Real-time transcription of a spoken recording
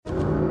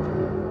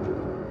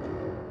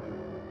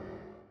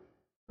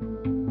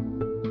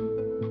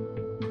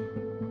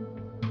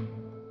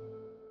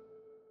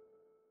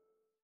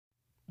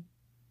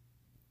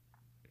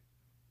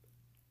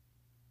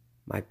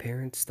My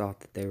parents thought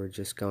that they were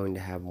just going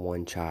to have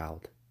one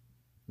child,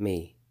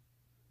 me.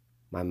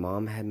 My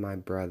mom had my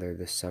brother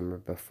the summer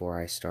before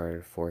I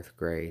started fourth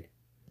grade.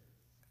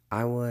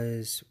 I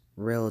was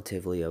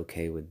relatively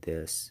okay with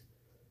this.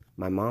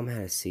 My mom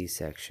had a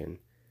C-section,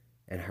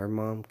 and her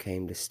mom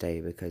came to stay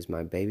because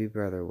my baby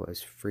brother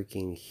was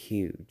freaking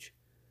huge,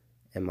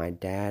 and my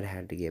dad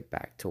had to get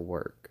back to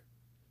work.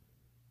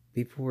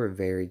 People were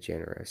very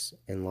generous,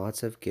 and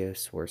lots of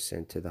gifts were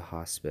sent to the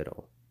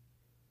hospital.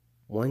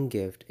 One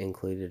gift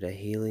included a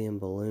helium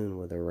balloon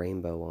with a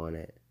rainbow on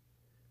it.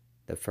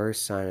 The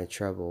first sign of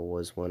trouble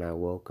was when I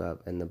woke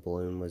up and the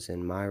balloon was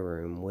in my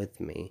room with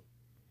me.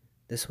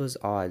 This was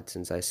odd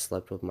since I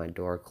slept with my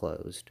door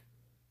closed,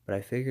 but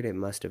I figured it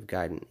must have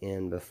gotten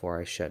in before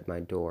I shut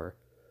my door,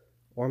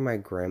 or my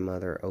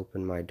grandmother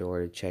opened my door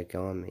to check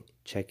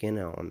in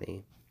on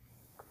me.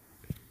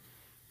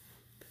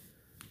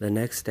 The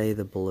next day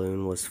the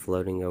balloon was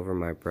floating over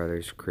my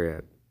brother's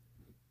crib.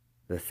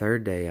 The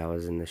third day I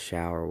was in the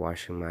shower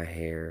washing my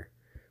hair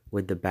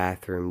with the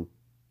bathroom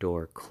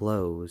door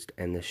closed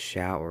and the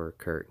shower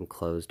curtain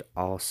closed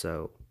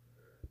also,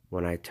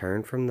 when I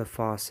turned from the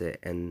faucet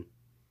and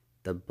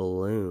the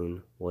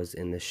balloon was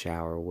in the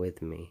shower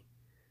with me.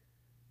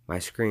 My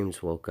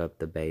screams woke up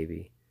the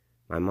baby.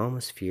 My mom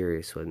was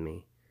furious with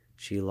me.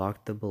 She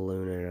locked the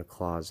balloon in a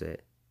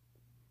closet.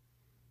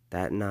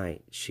 That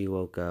night she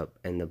woke up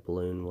and the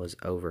balloon was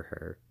over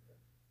her.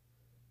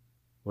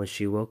 When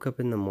she woke up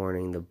in the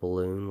morning, the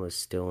balloon was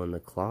still in the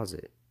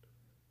closet.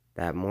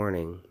 That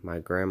morning, my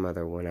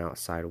grandmother went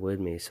outside with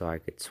me so I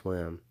could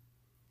swim.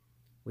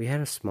 We had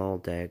a small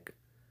deck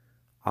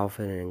off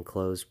an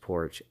enclosed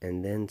porch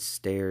and then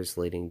stairs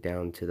leading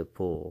down to the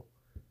pool.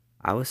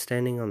 I was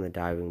standing on the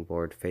diving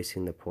board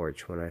facing the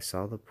porch when I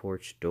saw the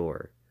porch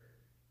door,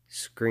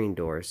 screen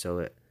door, so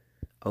it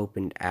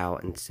opened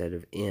out instead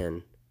of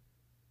in.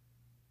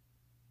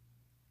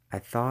 I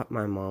thought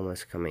my mom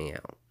was coming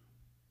out.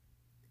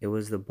 It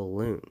was the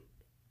balloon.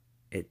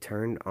 It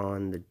turned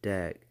on the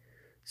deck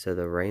so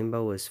the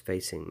rainbow was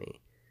facing me.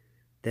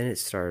 Then it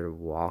started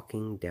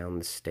walking down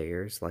the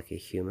stairs like a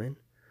human.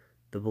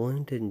 The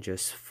balloon didn't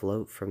just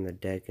float from the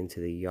deck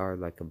into the yard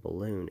like a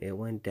balloon. It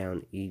went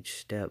down each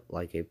step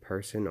like a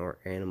person or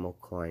animal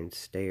climbed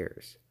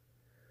stairs.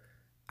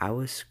 I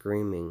was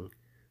screaming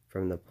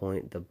from the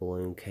point the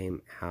balloon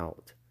came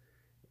out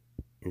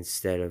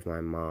instead of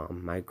my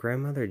mom. My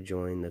grandmother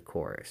joined the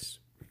chorus.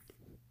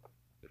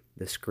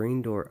 The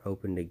screen door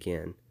opened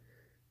again.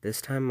 This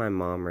time my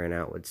mom ran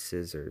out with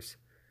scissors.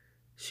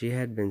 She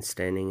had been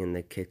standing in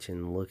the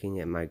kitchen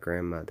looking at my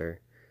grandmother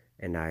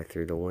and I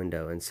through the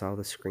window and saw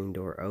the screen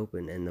door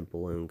open and the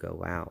balloon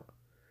go out.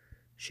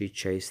 She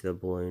chased the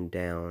balloon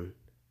down,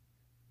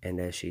 and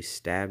as she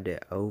stabbed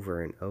it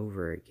over and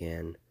over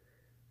again,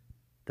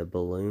 the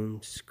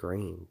balloon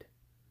screamed.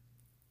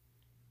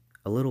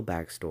 A little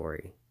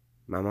backstory.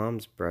 My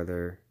mom's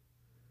brother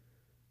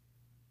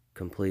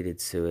completed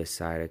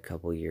suicide a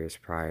couple years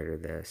prior to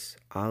this.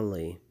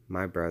 Oddly,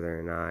 my brother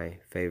and I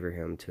favor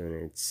him to an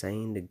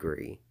insane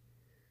degree.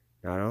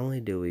 Not only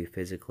do we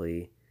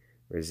physically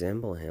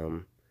resemble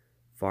him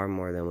far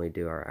more than we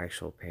do our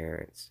actual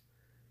parents,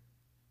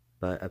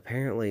 but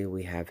apparently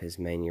we have his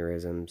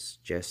mannerisms,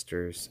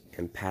 gestures,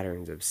 and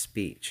patterns of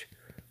speech.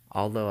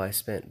 Although I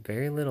spent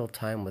very little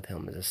time with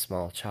him as a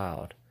small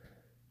child,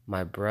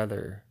 my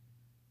brother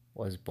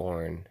was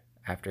born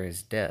after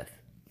his death.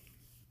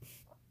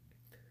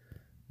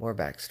 More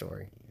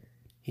backstory.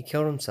 He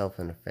killed himself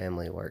in a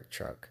family work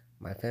truck.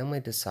 My family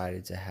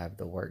decided to have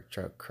the work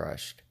truck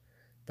crushed.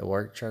 The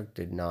work truck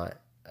did not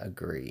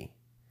agree.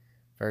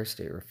 First,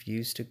 it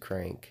refused to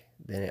crank,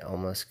 then it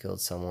almost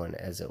killed someone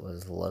as it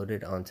was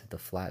loaded onto the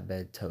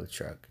flatbed tow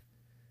truck.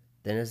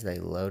 Then as they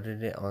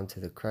loaded it onto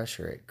the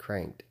crusher, it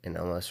cranked and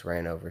almost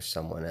ran over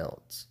someone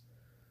else.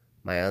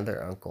 My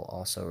other uncle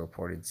also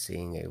reported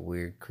seeing a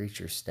weird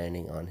creature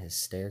standing on his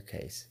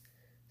staircase,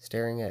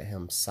 staring at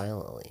him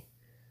silently,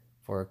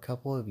 for a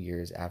couple of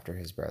years after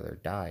his brother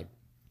died.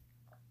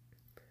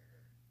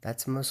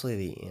 That's mostly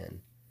the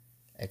end,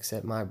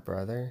 except my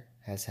brother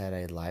has had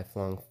a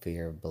lifelong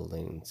fear of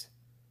balloons.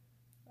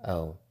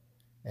 Oh,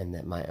 and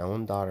that my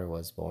own daughter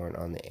was born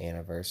on the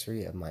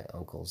anniversary of my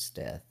uncle's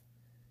death.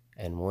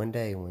 And one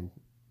day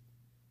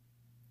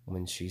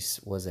when she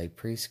was a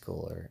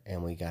preschooler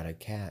and we got a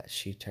cat,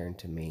 she turned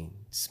to me,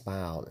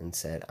 smiled, and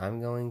said, "I'm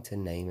going to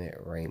name it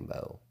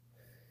Rainbow.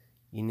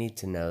 You need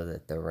to know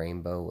that the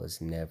rainbow was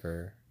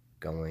never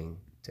going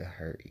to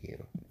hurt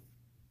you."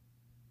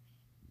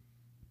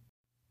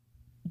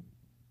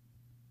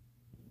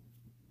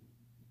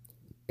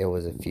 It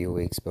was a few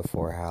weeks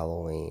before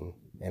Halloween,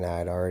 and I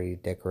had already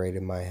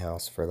decorated my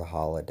house for the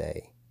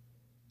holiday.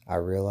 I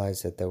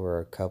realized that there were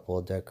a couple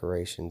of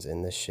decorations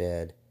in the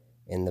shed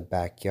in the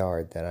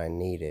backyard that I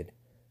needed,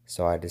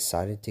 so I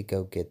decided to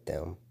go get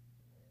them.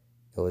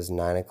 It was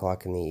 9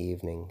 o'clock in the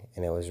evening,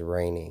 and it was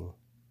raining.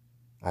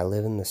 I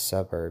live in the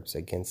suburbs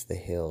against the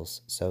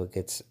hills, so it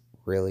gets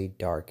really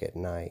dark at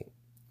night.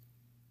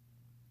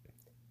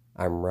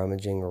 I'm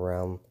rummaging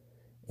around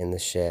in the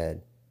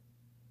shed,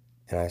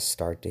 and I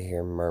start to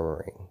hear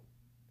murmuring.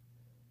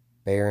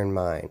 Bear in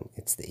mind,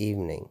 it's the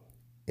evening.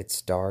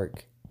 It's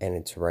dark and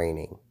it's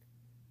raining.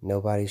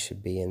 Nobody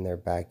should be in their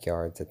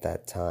backyards at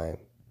that time.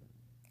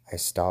 I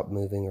stop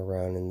moving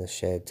around in the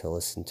shed to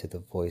listen to the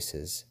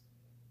voices,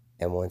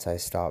 and once I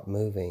stop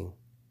moving,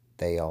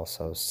 they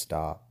also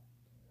stop.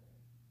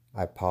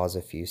 I pause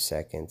a few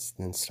seconds,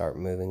 then start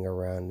moving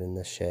around in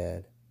the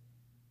shed.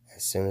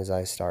 As soon as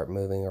I start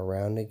moving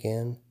around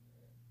again,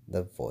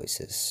 the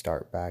voices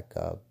start back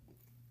up.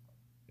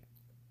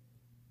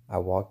 I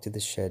walk to the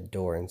shed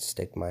door and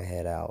stick my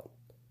head out.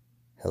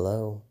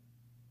 Hello?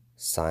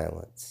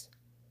 Silence.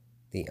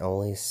 The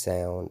only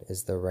sound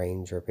is the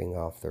rain dripping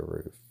off the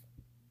roof.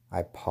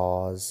 I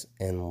pause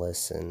and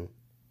listen.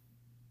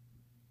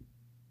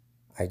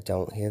 I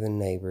don't hear the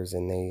neighbors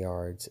in their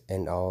yards,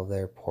 and all of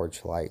their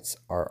porch lights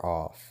are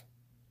off.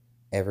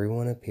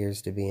 Everyone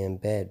appears to be in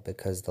bed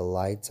because the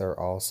lights are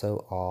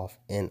also off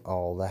in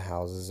all the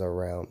houses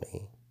around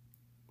me.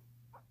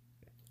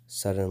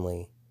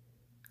 Suddenly,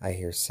 I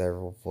hear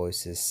several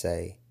voices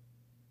say,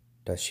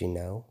 "Does she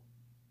know?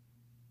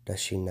 Does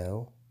she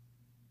know?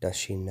 Does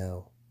she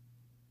know?"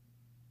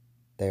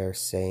 They are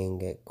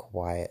saying it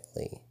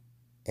quietly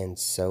and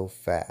so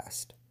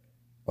fast,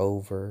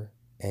 over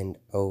and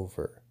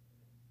over.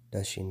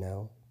 Does she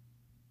know?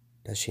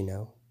 Does she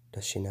know?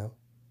 Does she know?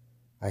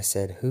 I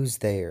said, "Who's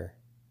there?"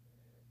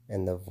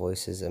 And the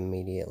voices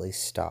immediately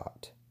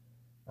stopped.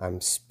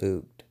 I'm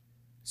spooked,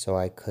 so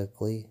I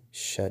quickly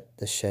shut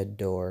the shed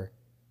door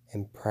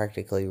and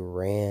practically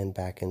ran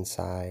back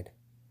inside.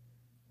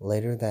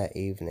 Later that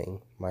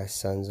evening, my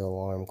son's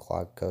alarm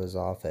clock goes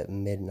off at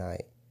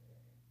midnight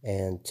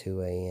and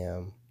 2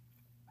 a.m.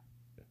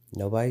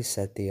 Nobody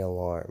set the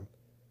alarm.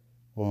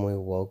 When we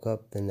woke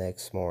up the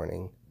next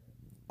morning,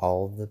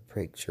 all of the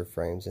picture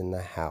frames in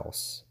the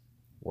house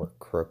were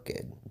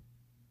crooked.